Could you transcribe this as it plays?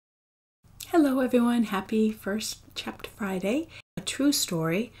Hello everyone, happy First Chapter Friday. A true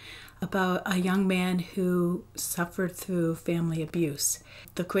story about a young man who suffered through family abuse.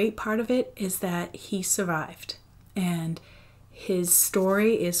 The great part of it is that he survived, and his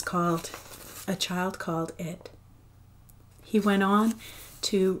story is called A Child Called It. He went on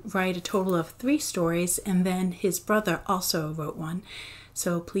to write a total of 3 stories, and then his brother also wrote one,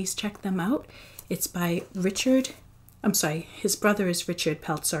 so please check them out. It's by his brother is David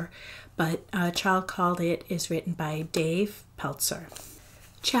Pelzer, but A Child Called It is written by David Pelzer.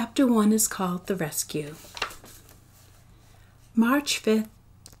 Chapter 1 is called The Rescue. March 5th,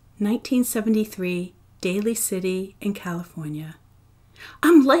 1973, Daly City in California.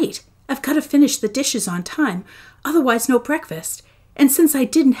 I'm late. I've got to finish the dishes on time, otherwise no breakfast. And since I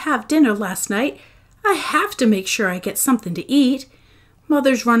didn't have dinner last night, I have to make sure I get something to eat.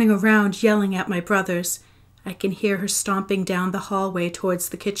 Mother's running around yelling at my brothers. I can hear her stomping down the hallway towards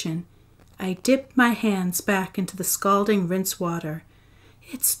the kitchen. I dip my hands back into the scalding rinse water.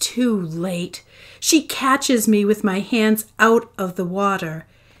 It's too late. She catches me with my hands out of the water.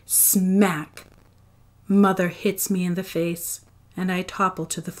 Smack! Mother hits me in the face, and I topple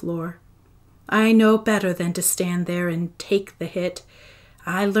to the floor. I know better than to stand there and take the hit.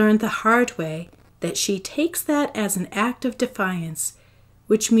 I learned the hard way that she takes that as an act of defiance,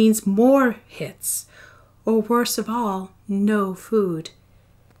 which means more hits, or worse of all, no food.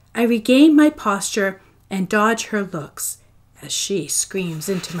 I regain my posture and dodge her looks as she screams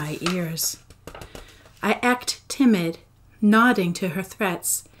into my ears. I act timid, nodding to her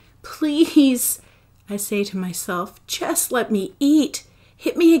threats. Please, I say to myself, just let me eat.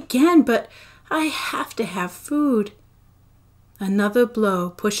 Hit me again, but I have to have food. Another blow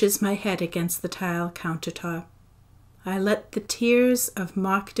pushes my head against the tile countertop. I let the tears of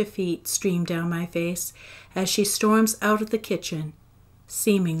mock defeat stream down my face as she storms out of the kitchen,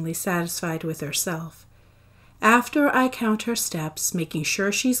 seemingly satisfied with herself. After I count her steps, making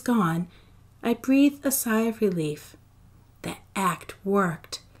sure she's gone, I breathe a sigh of relief. The act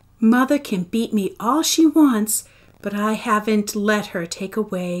worked. Mother can beat me all she wants, but I haven't let her take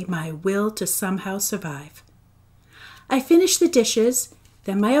away my will to somehow survive. I finish the dishes,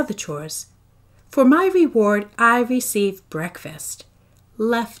 then my other chores. For my reward, I receive breakfast,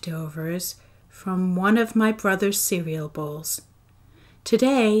 leftovers from one of my brother's cereal bowls.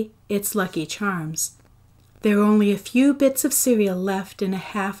 Today, it's Lucky Charms. There are only a few bits of cereal left in a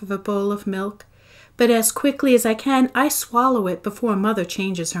half of a bowl of milk, but as quickly as I can, I swallow it before Mother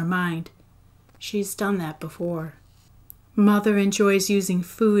changes her mind. She's done that before. Mother enjoys using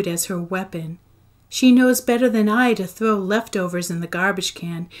food as her weapon. She knows better than I to throw leftovers in the garbage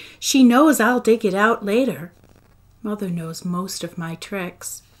can. She knows I'll dig it out later. Mother knows most of my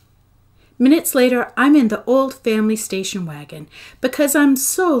tricks. Minutes later, I'm in the old family station wagon. Because I'm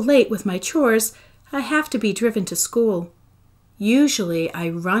so late with my chores, I have to be driven to school. Usually, I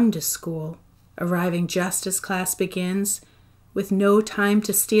run to school, arriving just as class begins, with no time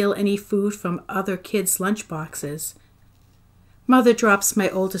to steal any food from other kids' lunchboxes. Mother drops my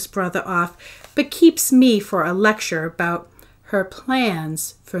oldest brother off, but keeps me for a lecture about her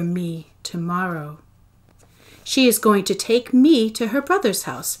plans for me tomorrow. She is going to take me to her brother's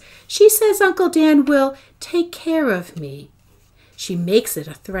house. She says Uncle Dan will take care of me. She makes it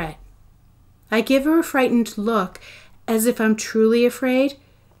a threat. I give her a frightened look, as if I'm truly afraid,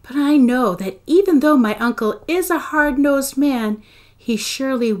 but I know that even though my uncle is a hard-nosed man, he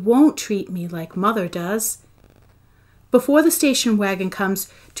surely won't treat me like Mother does. Before the station wagon comes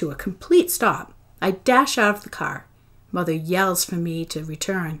to a complete stop, I dash out of the car. Mother yells for me to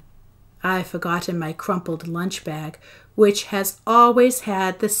return. I've forgotten my crumpled lunch bag, which has always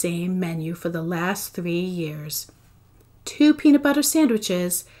had the same menu for the last 3 years. 2 peanut butter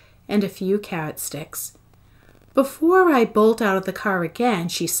sandwiches and a few carrot sticks. Before I bolt out of the car again,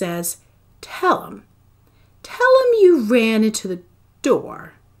 she says, Tell him you ran into the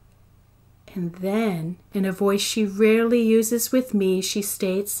door." And then, in a voice she rarely uses with me, she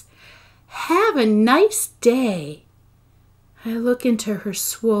states, "Have a nice day." I look into her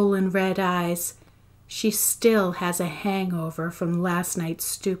swollen red eyes. She still has a hangover from last night's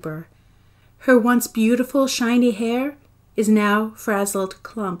stupor. Her once beautiful shiny hair is now frazzled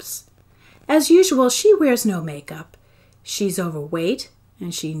clumps. As usual, she wears no makeup. She's overweight,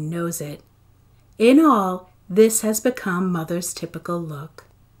 and she knows it. In all, this has become Mother's typical look.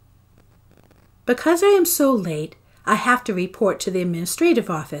 Because I am so late, I have to report to the administrative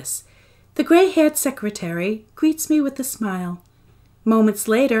office. The gray-haired secretary greets me with a smile. Moments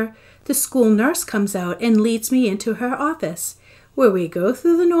later, the school nurse comes out and leads me into her office, where we go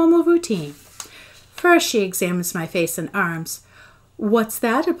through the normal routine. First, she examines my face and arms. "What's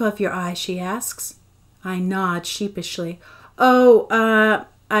that above your eye?" she asks. I nod sheepishly. "Oh,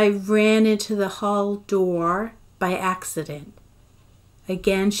 I ran into the hall door by accident."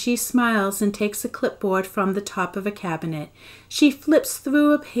 Again she smiles and takes a clipboard from the top of a cabinet. She flips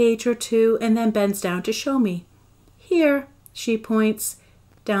through a page or two and then bends down to show me. "Here," she points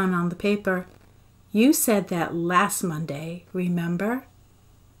down on the paper. "You said that last Monday, remember?"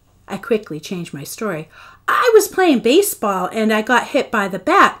 I quickly change my story. "I was playing baseball and I got hit by the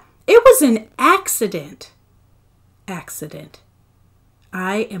bat. It was an accident." Accident.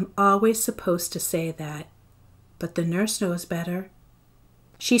 I am always supposed to say that, but the nurse knows better.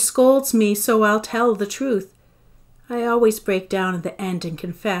 She scolds me, so I'll tell the truth. I always break down at the end and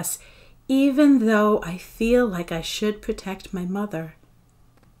confess, even though I feel like I should protect my mother.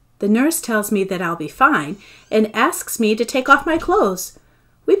 The nurse tells me that I'll be fine and asks me to take off my clothes.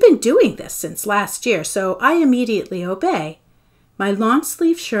 We've been doing this since last year, so I immediately obey. My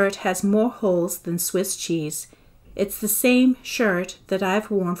long-sleeve shirt has more holes than Swiss cheese. It's the same shirt that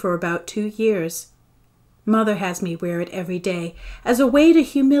I've worn for about 2 years. Mother has me wear it every day as a way to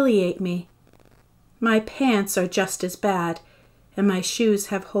humiliate me. My pants are just as bad, and my shoes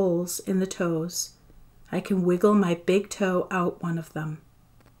have holes in the toes. I can wiggle my big toe out one of them.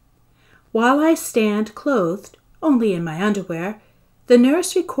 While I stand clothed, only in my underwear, the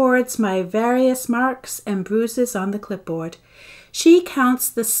nurse records my various marks and bruises on the clipboard. She counts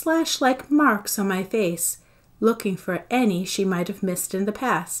the slash-like marks on my face, looking for any she might have missed in the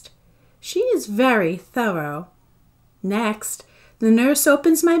past. She is very thorough. Next, the nurse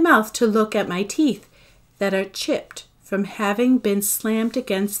opens my mouth to look at my teeth that are chipped from having been slammed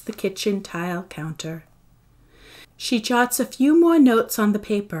against the kitchen tile counter. She jots a few more notes on the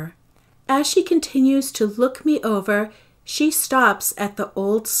paper. As she continues to look me over, she stops at the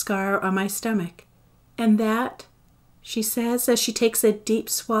old scar on my stomach. "And that," she says as she takes a deep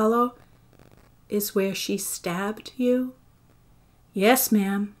swallow, "is where she stabbed you?" "Yes,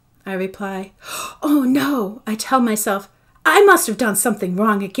 ma'am," I reply. "Oh, no," I tell myself. "I must have done something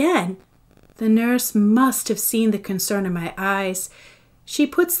wrong again." The nurse must have seen the concern in my eyes. She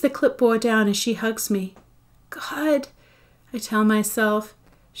puts the clipboard down and she hugs me. "God," I tell myself,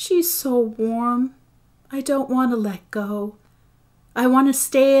 "she's so warm. I don't want to let go. I want to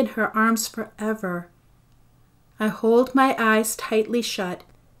stay in her arms forever." I hold my eyes tightly shut,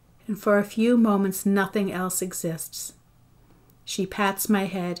 and for a few moments nothing else exists. She pats my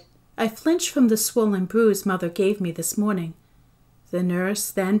head. I flinch from the swollen bruise Mother gave me this morning. The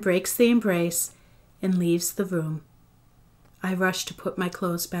nurse then breaks the embrace and leaves the room. I rush to put my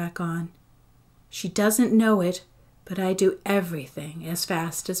clothes back on. She doesn't know it, but I do everything as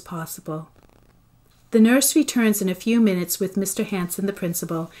fast as possible. The nurse returns in a few minutes with Mr. Hanson, the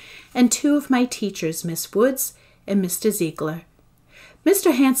principal, and 2 of my teachers, Miss Woods and Mr. Ziegler.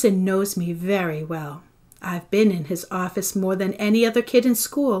 Mr. Hanson knows me very well. I've been in his office more than any other kid in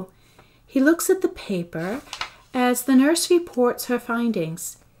school. He looks at the paper as the nurse reports her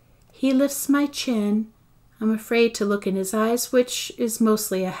findings. He lifts my chin. I'm afraid to look in his eyes, which is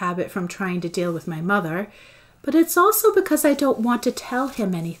mostly a habit from trying to deal with my mother, but it's also because I don't want to tell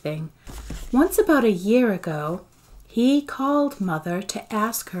him anything. Once about a year ago, he called Mother to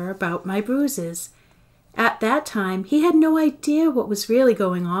ask her about my bruises. At that time, he had no idea what was really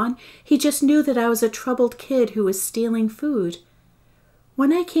going on. He just knew that I was a troubled kid who was stealing food.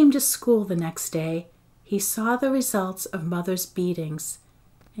 When I came to school the next day, he saw the results of Mother's beatings,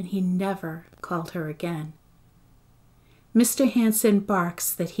 and he never called her again. Mr. Hanson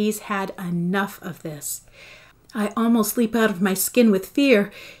barks that he's had enough of this. I almost leap out of my skin with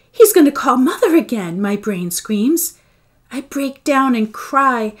fear. "He's going to call Mother again," my brain screams. I break down and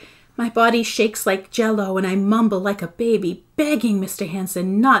cry. My body shakes like jello, and I mumble like a baby, begging Mr.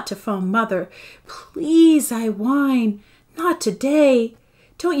 Hanson not to phone Mother. "Please," I whine. "Not today.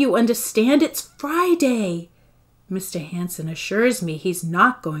 Don't you understand? It's Friday." Mr. Hanson assures me he's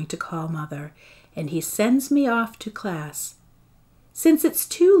not going to call Mother, and he sends me off to class. Since it's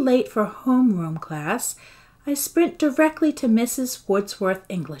too late for homeroom class, I sprint directly to Mrs. Wordsworth's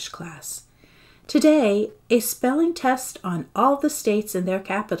English class. Today, a spelling test on all the states and their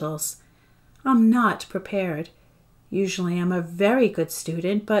capitals. I'm not prepared. Usually I'm a very good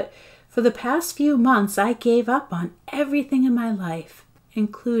student, but for the past few months I gave up on everything in my life,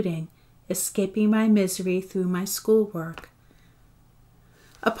 including escaping my misery through my schoolwork.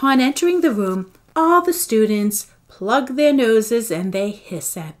 Upon entering the room, all the students plug their noses and they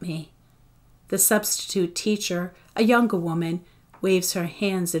hiss at me. The substitute teacher, a younger woman, waves her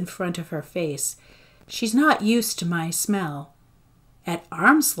hands in front of her face. She's not used to my smell. At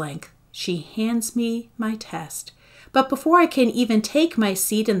arm's length, she hands me my test. But before I can even take my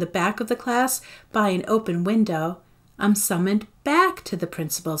seat in the back of the class by an open window, I'm summoned back to the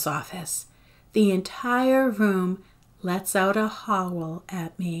principal's office. The entire room lets out a howl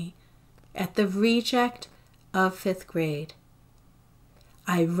at me, at the reject of 5th grade.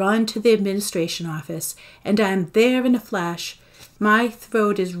 I run to the administration office, and I'm there in a flash. My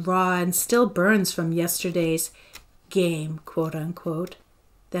throat is raw and still burns from yesterday's game, quote unquote,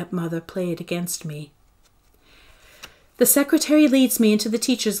 that Mother played against me. The secretary leads me into the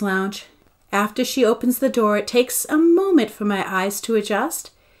teacher's lounge. After she opens the door, it takes a moment for my eyes to adjust.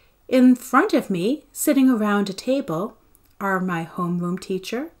 In front of me, sitting around a table, are my homeroom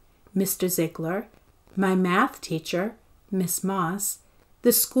teacher, Mr. Ziegler, my math teacher, Miss Moss,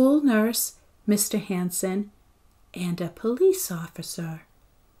 the school nurse, Mr. Hansen, and a police officer.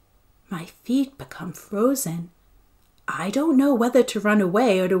 My feet become frozen. I don't know whether to run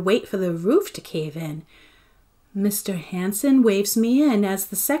away or to wait for the roof to cave in. Mr. Hansen waves me in as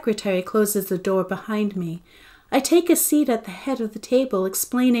the secretary closes the door behind me. I take a seat at the head of the table,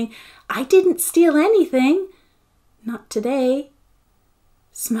 explaining, I didn't steal anything. Not today.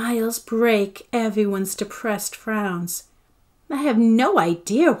 Smiles break everyone's depressed frowns. I have no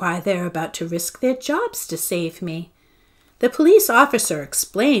idea why they're about to risk their jobs to save me. The police officer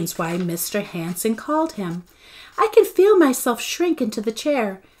explains why Mr. Hansen called him. I can feel myself shrink into the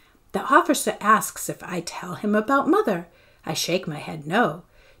chair. The officer asks if I tell him about Mother. I shake my head no.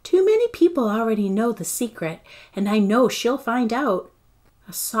 Too many people already know the secret, and I know she'll find out.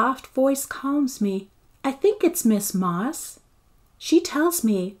 A soft voice calms me. I think it's Miss Moss. She tells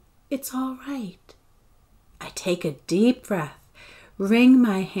me it's all right. I take a deep breath, wring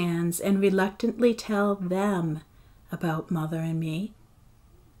my hands, and reluctantly tell them about Mother and me.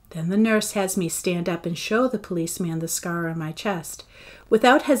 Then the nurse has me stand up and show the policeman the scar on my chest.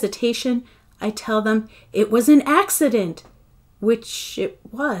 Without hesitation, I tell them it was an accident, which it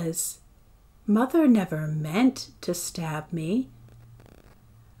was. Mother never meant to stab me.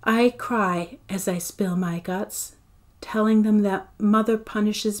 I cry as I spill my guts, telling them that Mother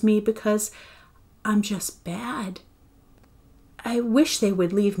punishes me because I'm just bad. I wish they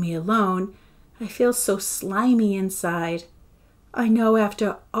would leave me alone. I feel so slimy inside. I know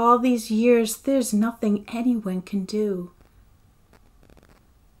after all these years there's nothing anyone can do.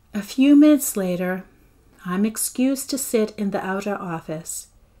 A few minutes later, I'm excused to sit in the outer office.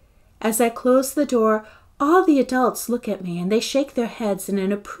 As I close the door, all the adults look at me and they shake their heads in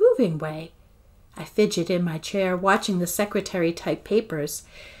an approving way. I fidget in my chair, watching the secretary type papers.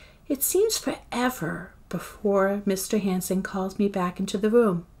 It seems forever before Mr. Hansen calls me back into the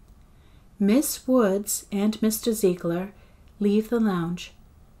room. Miss Woods and Mr. Ziegler leave the lounge.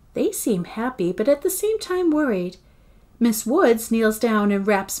 They seem happy, but at the same time worried. Miss Woods kneels down and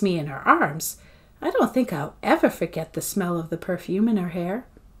wraps me in her arms. I don't think I'll ever forget the smell of the perfume in her hair.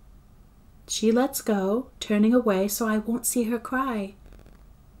 She lets go, turning away so I won't see her cry.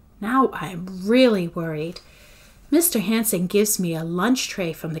 Now I'm really worried. Mr. Hansen gives me a lunch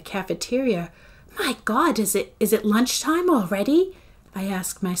tray from the cafeteria. My God, is it lunchtime already? I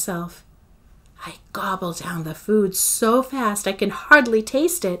ask myself. I gobble down the food so fast I can hardly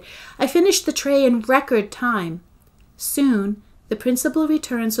taste it. I finish the tray in record time. Soon, the principal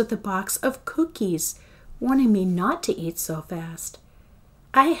returns with a box of cookies, warning me not to eat so fast.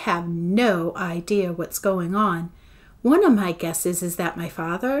 I have no idea what's going on. One of my guesses is that my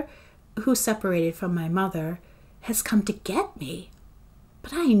father, who separated from my mother, has come to get me.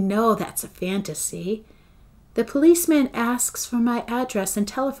 But I know that's a fantasy. The policeman asks for my address and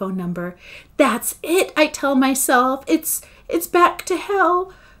telephone number. That's it, I tell myself. It's back to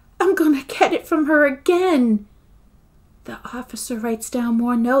hell. I'm gonna get it from her again. The officer writes down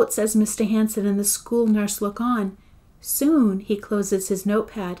more notes as Mr. Hansen and the school nurse look on. Soon he closes his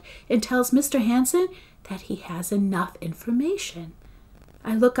notepad and tells Mr. Hansen that he has enough information.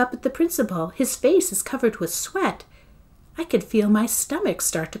 I look up at the principal. His face is covered with sweat. I can feel my stomach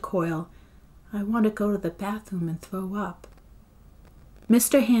start to coil. I want to go to the bathroom and throw up.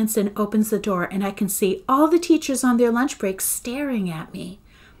 Mr. Hansen opens the door and I can see all the teachers on their lunch breaks staring at me.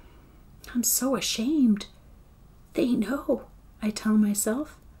 I'm so ashamed. They know, I tell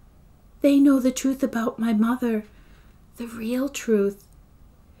myself. They know the truth about my mother, the real truth.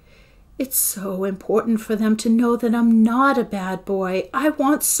 It's so important for them to know that I'm not a bad boy. I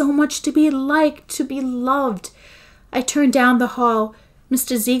want so much to be liked, to be loved. I turn down the hall.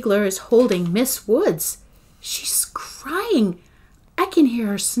 Mr. Ziegler is holding Miss Woods. She's crying. I can hear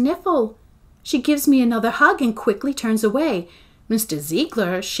her sniffle. She gives me another hug and quickly turns away. Mr.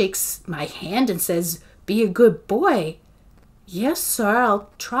 Ziegler shakes my hand and says, "Be a good boy." "Yes, sir, I'll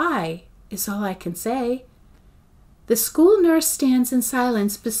try," is all I can say. The school nurse stands in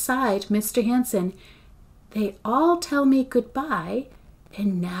silence beside Mr. Hanson. They all tell me goodbye,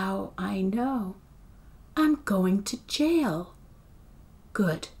 and now I know. I'm going to jail.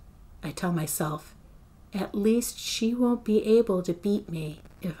 Good, I tell myself. At least she won't be able to beat me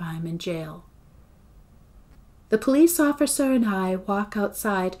if I'm in jail. The police officer and I walk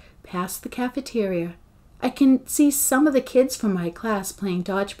outside past the cafeteria. I can see some of the kids from my class playing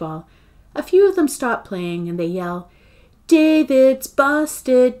dodgeball. A few of them stop playing and they yell, "David's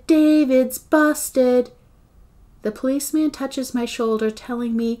busted! David's busted!" The policeman touches my shoulder,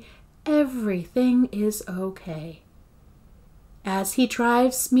 telling me everything is okay. As he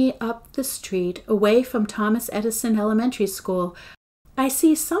drives me up the street away from Thomas Edison Elementary School, I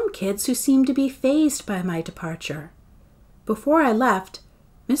see some kids who seem to be fazed by my departure. Before I left,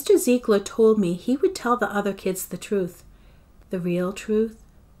 Mr. Ziegler told me he would tell the other kids the truth, the real truth.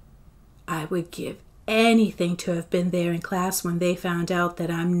 I would give anything to have been there in class when they found out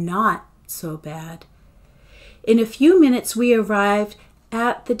that I'm not so bad. In a few minutes, we arrived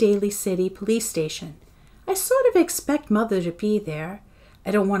at the Daly City police station. I sort of expect Mother to be there.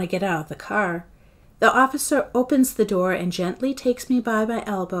 I don't want to get out of the car. The officer opens the door and gently takes me by my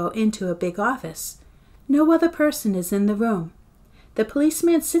elbow into a big office. No other person is in the room. The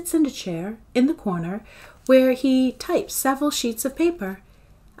policeman sits in a chair in the corner where he types several sheets of paper.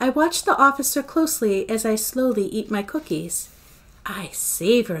 I watch the officer closely as I slowly eat my cookies. I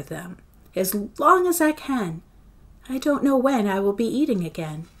savor them as long as I can. I don't know when I will be eating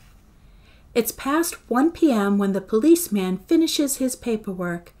again. It's past 1 p.m. when the policeman finishes his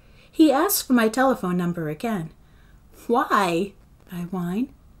paperwork. He asks for my telephone number again. "Why?" I whine.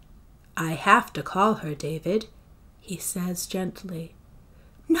 "I have to call her, David," he says gently.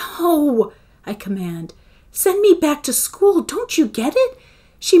 "No," I command. "Send me back to school. Don't you get it?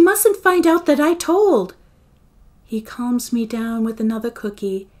 She mustn't find out that I told." He calms me down with another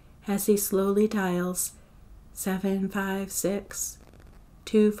cookie as he slowly dials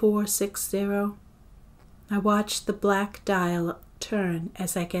 756-2460. I watch the black dial turn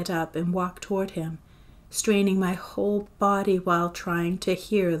as I get up and walk toward him, straining my whole body while trying to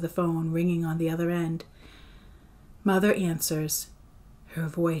hear the phone ringing on the other end. Mother answers. Her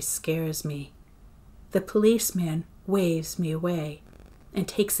voice scares me. The policeman waves me away and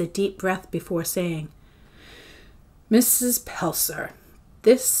takes a deep breath before saying, "Mrs. Pelzer,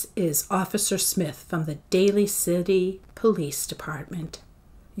 this is Officer Smith from the Daly City Police Department.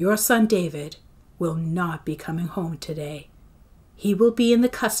 Your son David will not be coming home today. He will be in the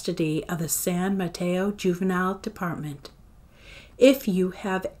custody of the San Mateo Juvenile Department. If you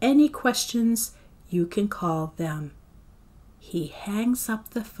have any questions, you can call them." He hangs up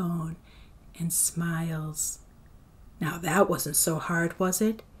the phone and smiles. "Now that wasn't so hard, was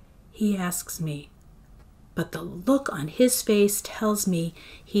it?" he asks me. But the look on his face tells me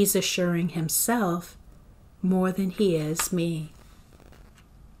he's assuring himself more than he is me.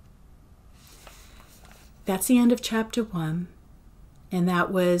 That's the end of chapter 1. And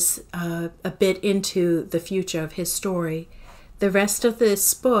that was a bit into the future of his story. The rest of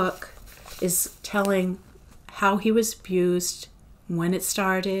this book is telling how he was abused, when it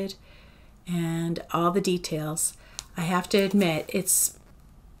started, and all the details. I have to admit, it's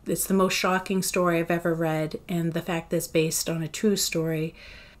the most shocking story I've ever read, and the fact that it's based on a true story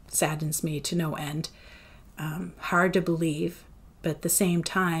saddens me to no end. Hard to believe, but at the same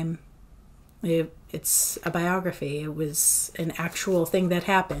time, it's a biography. It was an actual thing that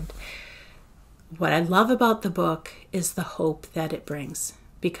happened. What I love about the book is the hope that it brings,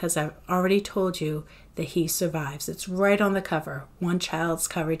 because I've already told you that he survives. It's right on the cover, "One child's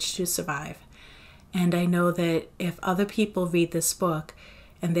courage to survive." And I know that if other people read this book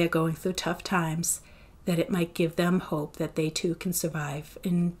and they're going through tough times, that it might give them hope that they too can survive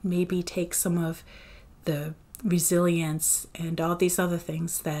and maybe take some of the resilience and all these other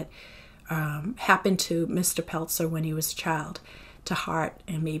things that happened to Mr. Pelzer when he was a child to heart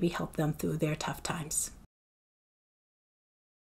and maybe help them through their tough times.